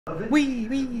Wee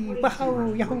wee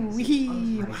wow yahoo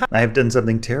wee. I have done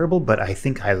something terrible, but I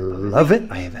think I love it.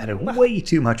 I have added way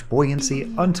too much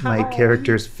buoyancy onto my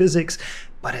character's physics,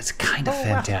 but it's kind of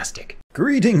fantastic.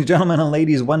 Greetings, gentlemen and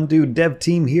ladies, One Dude Dev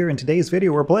Team here. In today's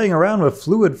video, we're playing around with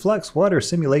fluid flux water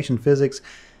simulation physics.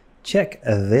 Check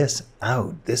this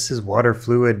out. This is water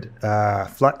fluid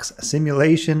flux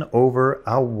simulation over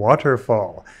a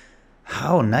waterfall.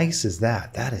 How nice is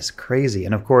that? That is crazy.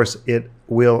 And of course, it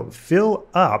will fill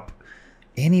up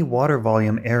any water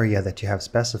volume area that you have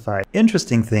specified.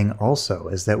 Interesting thing also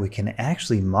is that we can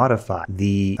actually modify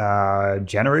the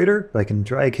generator. I can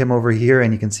drag him over here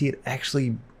and you can see it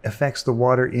actually affects the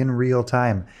water in real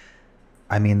time.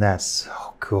 I mean, that's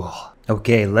so cool.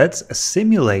 Okay, let's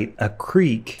simulate a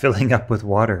creek filling up with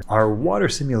water. Our water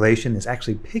simulation is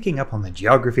actually picking up on the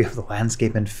geography of the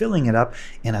landscape and filling it up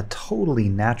in a totally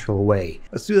natural way.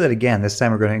 Let's do that again. This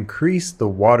time we're going to increase the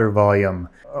water volume.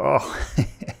 Oh,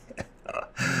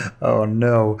 oh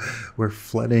no, we're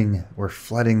flooding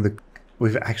the...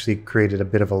 We've actually created a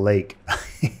bit of a lake.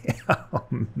 Oh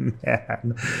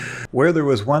man. Where there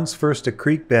was once first a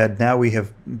creek bed, now we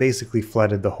have basically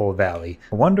flooded the whole valley.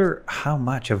 I wonder how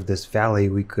much of this valley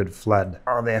we could flood.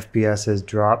 Oh, the FPS has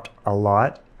dropped a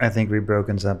lot. I think we've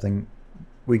broken something.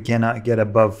 We cannot get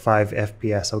above 5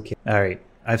 FPS. Okay. All right.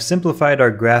 I've simplified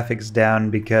our graphics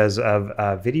down because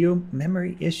of video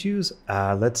memory issues.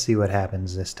 Let's see what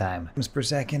happens this time. Frames per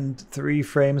second, 3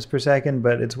 frames per second,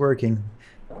 but it's working.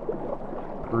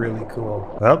 Really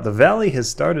cool. Well, the valley has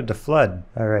started to flood.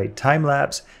 All right, time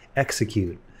lapse,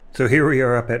 execute. So here we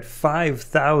are up at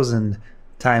 5,000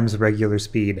 times regular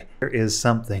speed. There is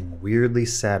something weirdly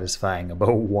satisfying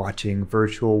about watching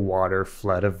virtual water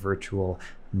flood a virtual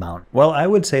mountain. Well, I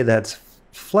would say that's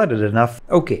flooded enough.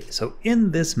 Okay, so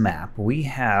in this map, we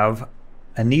have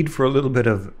a need for a little bit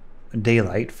of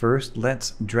daylight. First,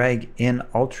 let's drag in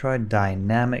ultra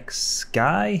dynamic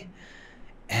sky.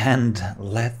 And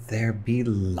let there be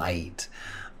light.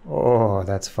 Oh,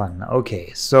 that's fun.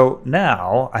 Okay, so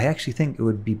now I actually think it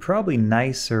would be probably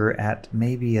nicer at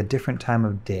maybe a different time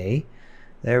of day.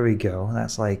 There we go.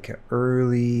 That's like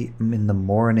early in the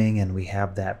morning and we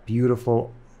have that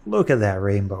beautiful, look at that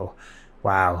rainbow.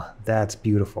 Wow, that's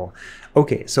beautiful.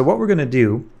 Okay, so what we're going to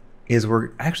do is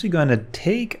we're actually going to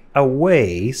take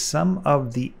away some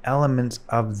of the elements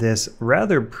of this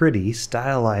rather pretty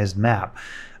stylized map.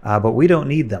 But we don't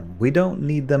need them. We don't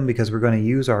need them because we're going to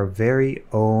use our very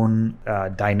own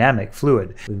dynamic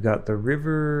fluid. We've got the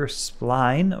river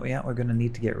spline. Oh, yeah, we're going to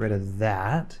need to get rid of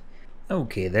that.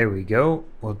 Okay, there we go.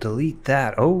 We'll delete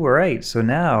that. Oh, right. So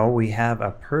now we have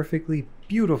a perfectly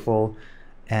beautiful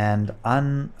and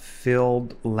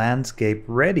unfilled landscape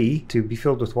ready to be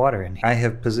filled with water. And I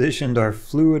have positioned our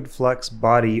fluid flux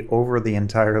body over the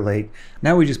entire lake.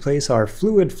 Now we just place our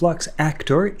fluid flux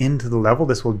actor into the level.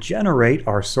 This will generate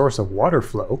our source of water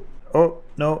flow. Oh,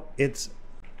 no, it's...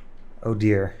 Oh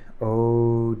dear.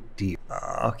 Oh dear.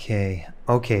 Okay,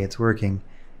 it's working.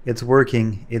 It's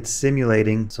working. It's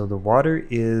simulating. So the water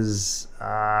is...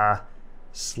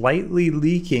 slightly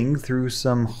leaking through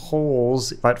some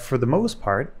holes, but for the most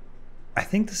part I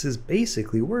think this is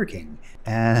basically working.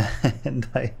 And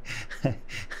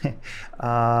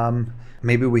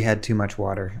maybe we had too much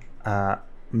water,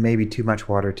 maybe too much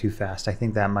water too fast. I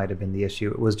think that might have been the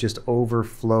issue. It was just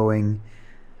overflowing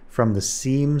from the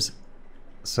seams.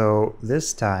 So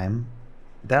this time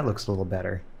that looks a little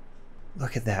better.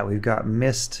 Look at that. We've got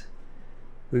mist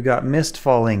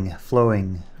flowing.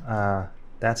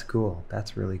 That's cool.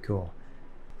 That's really cool.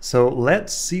 So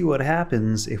let's see what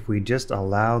happens if we just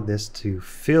allow this to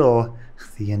fill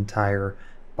the entire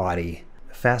body.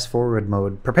 Fast forward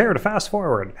mode. Prepare to fast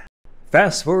forward.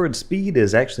 Fast forward speed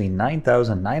is actually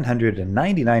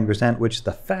 9,999%, which is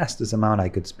the fastest amount I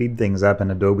could speed things up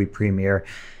in Adobe Premiere.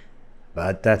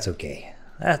 But that's okay.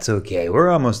 That's okay.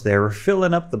 We're almost there. We're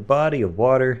filling up the body of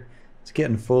water. It's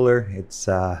getting fuller. It's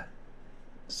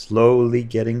slowly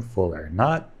getting fuller.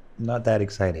 Not that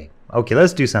exciting. Okay,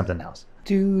 let's do something else.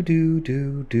 Do do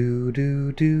do do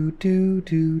do do do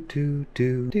do do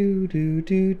do do do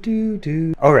do do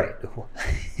do. All right.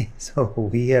 So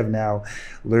we have now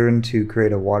learned to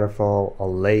create a waterfall, a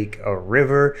lake, a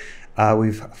river.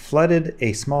 We've flooded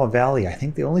a small valley. I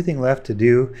think the only thing left to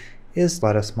do is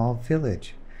flood a small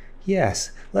village. Yes,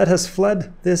 let us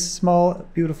flood this small,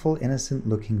 beautiful,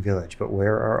 innocent-looking village. But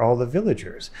where are all the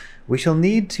villagers? We shall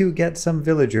need to get some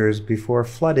villagers before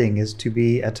flooding is to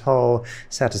be at all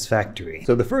satisfactory.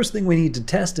 So the first thing we need to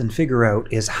test and figure out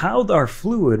is how our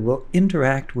fluid will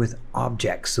interact with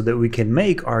objects so that we can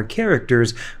make our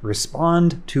characters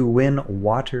respond to when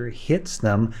water hits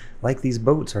them, like these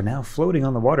boats are now floating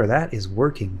on the water. That is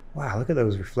working. Wow, look at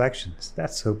those reflections.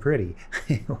 That's so pretty.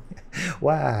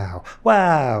 Wow.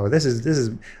 Wow. This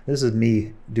is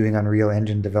me doing Unreal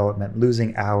Engine development,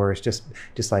 losing hours just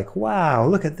like, wow,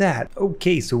 look at that.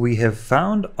 Okay, so we have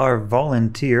found our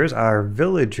volunteers, our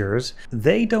villagers.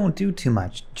 They don't do too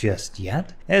much just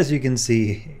yet. As you can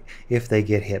see, if they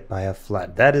get hit by a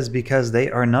flood, that is because they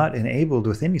are not enabled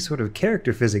with any sort of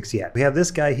character physics yet. We have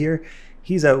this guy here.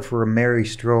 He's out for a merry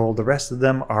stroll. The rest of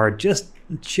them are just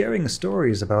sharing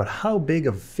stories about how big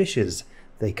of fishes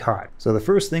they caught. So the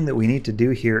first thing that we need to do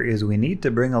here is we need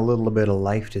to bring a little bit of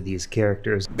life to these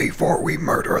characters before we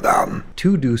murder them.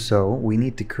 To do so, we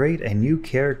need to create a new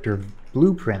character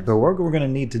blueprint. So what we're going to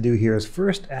need to do here is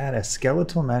first add a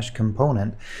skeletal mesh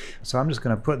component. So I'm just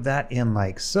going to put that in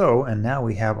like so, and now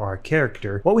we have our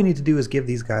character. What we need to do is give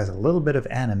these guys a little bit of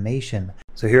animation.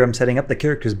 So here I'm setting up the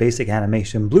character's basic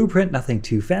animation blueprint, nothing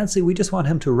too fancy. We just want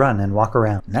him to run and walk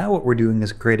around. Now what we're doing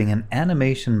is creating an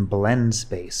animation blend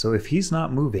space. So if he's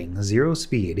not moving, 0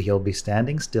 speed, he'll be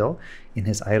standing still in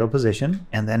his idle position.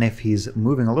 And then if he's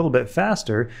moving a little bit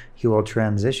faster, he will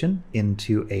transition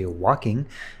into a walking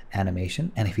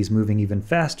animation, and if he's moving even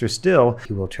faster still,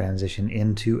 he will transition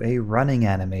into a running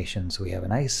animation. So we have a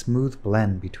nice smooth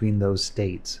blend between those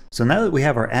states. So now that we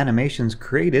have our animations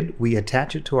created, we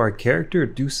attach it to our character,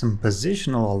 do some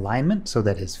positional alignment so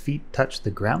that his feet touch the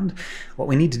ground. What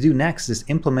we need to do next is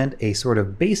implement a sort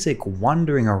of basic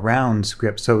wandering around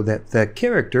script so that the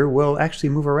character will actually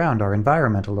move around our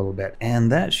environment a little bit.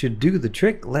 And that should do the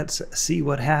trick. Let's see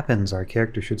what happens. Our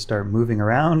character should start moving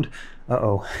around.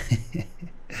 Uh-oh.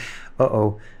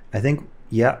 Uh-oh, I think,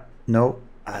 yeah, no,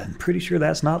 I'm pretty sure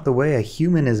that's not the way a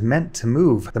human is meant to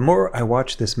move. The more I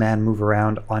watch this man move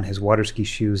around on his water ski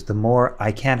shoes, the more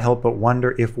I can't help but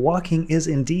wonder if walking is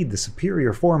indeed the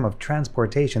superior form of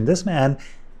transportation. This man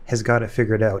has got it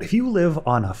figured out. If you live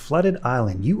on a flooded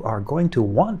island, you are going to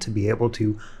want to be able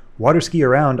to water ski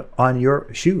around on your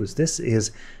shoes. This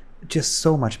is just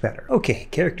so much better. Okay,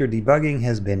 character debugging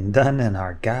has been done and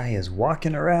our guy is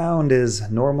walking around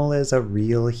as normal as a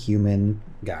real human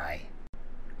guy.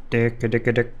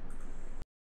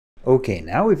 Okay,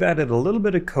 now we've added a little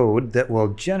bit of code that will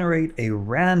generate a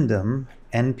random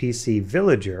NPC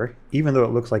villager, even though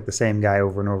it looks like the same guy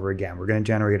over and over again. We're going to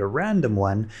generate a random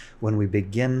one when we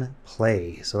begin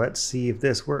play. So let's see if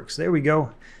this works. There we go.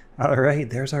 All right,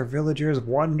 there's our villagers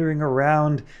wandering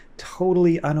around,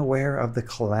 totally unaware of the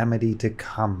calamity to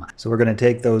come. So we're going to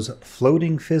take those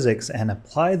floating physics and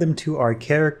apply them to our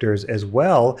characters as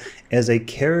well as a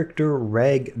character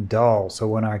rag doll. So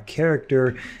when our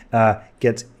character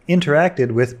gets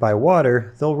interacted with by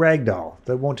water, they'll ragdoll.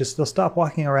 They'll stop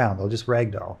walking around. They'll just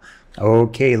ragdoll.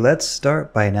 Okay, let's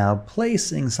start by now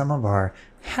placing some of our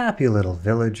happy little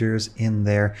villagers in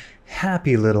their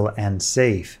happy little and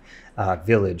safe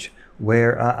village,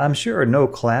 where I'm sure no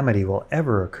calamity will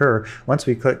ever occur. Once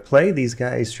we click play, these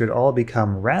guys should all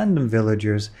become random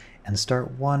villagers and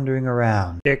start wandering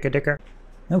around.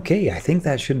 Okay, I think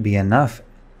that should be enough.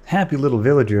 Happy little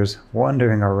villagers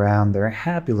wandering around their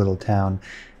happy little town.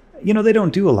 You know, they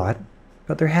don't do a lot,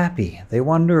 but they're happy. They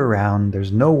wander around.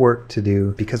 There's no work to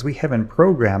do because we haven't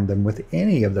programmed them with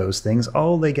any of those things.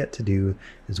 All they get to do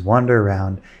is wander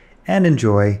around and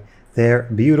enjoy their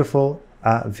beautiful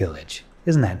village.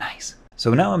 Isn't that nice?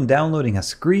 So now I'm downloading a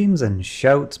Screams and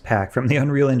Shouts pack from the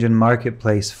Unreal Engine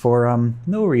Marketplace for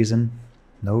no reason.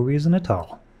 No reason at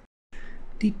all.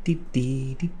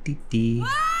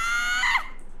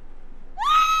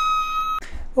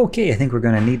 Okay, I think we're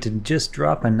going to need to just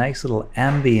drop a nice little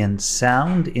ambient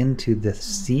sound into the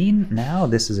scene. Now,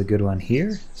 this is a good one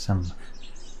here. Some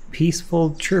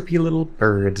peaceful, chirpy little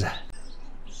birds.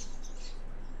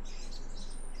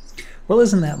 Well,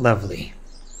 isn't that lovely?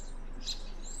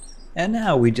 And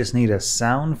now we just need a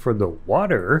sound for the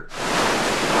water.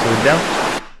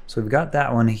 So we've got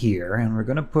that one here, and we're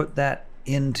going to put that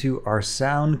into our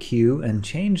sound cue and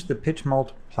change the pitch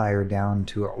multiplier down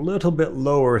to a little bit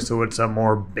lower so it's a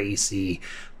more bassy,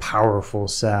 powerful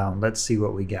sound. Let's see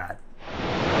what we got.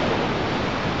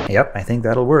 Yep, I think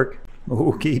that'll work.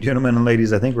 Okay, gentlemen and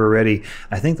ladies, I think we're ready.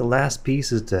 I think the last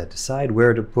piece is to decide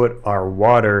where to put our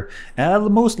water.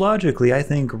 And most logically, I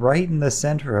think right in the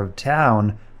center of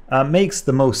town makes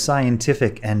the most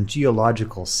scientific and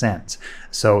geological sense.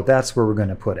 So that's where we're going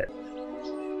to put it.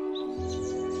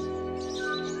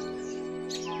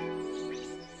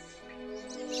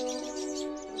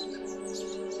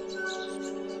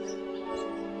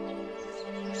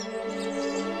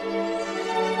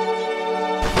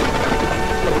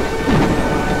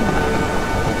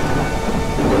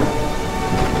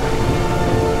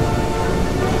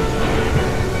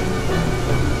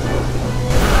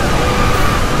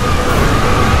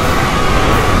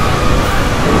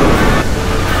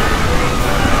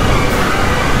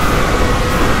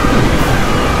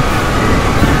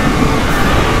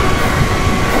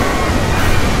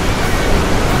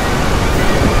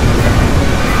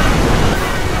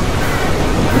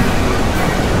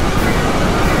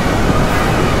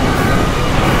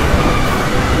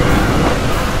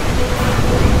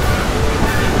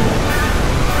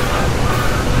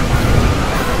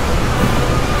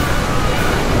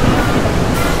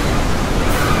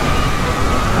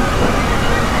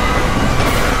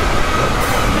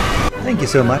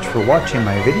 so much for watching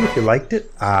my video. If you liked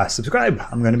it, subscribe.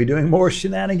 I'm going to be doing more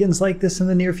shenanigans like this in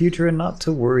the near future, and not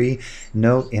to worry,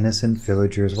 no innocent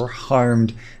villagers were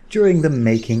harmed during the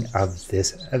making of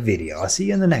this video. I'll see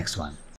you in the next one.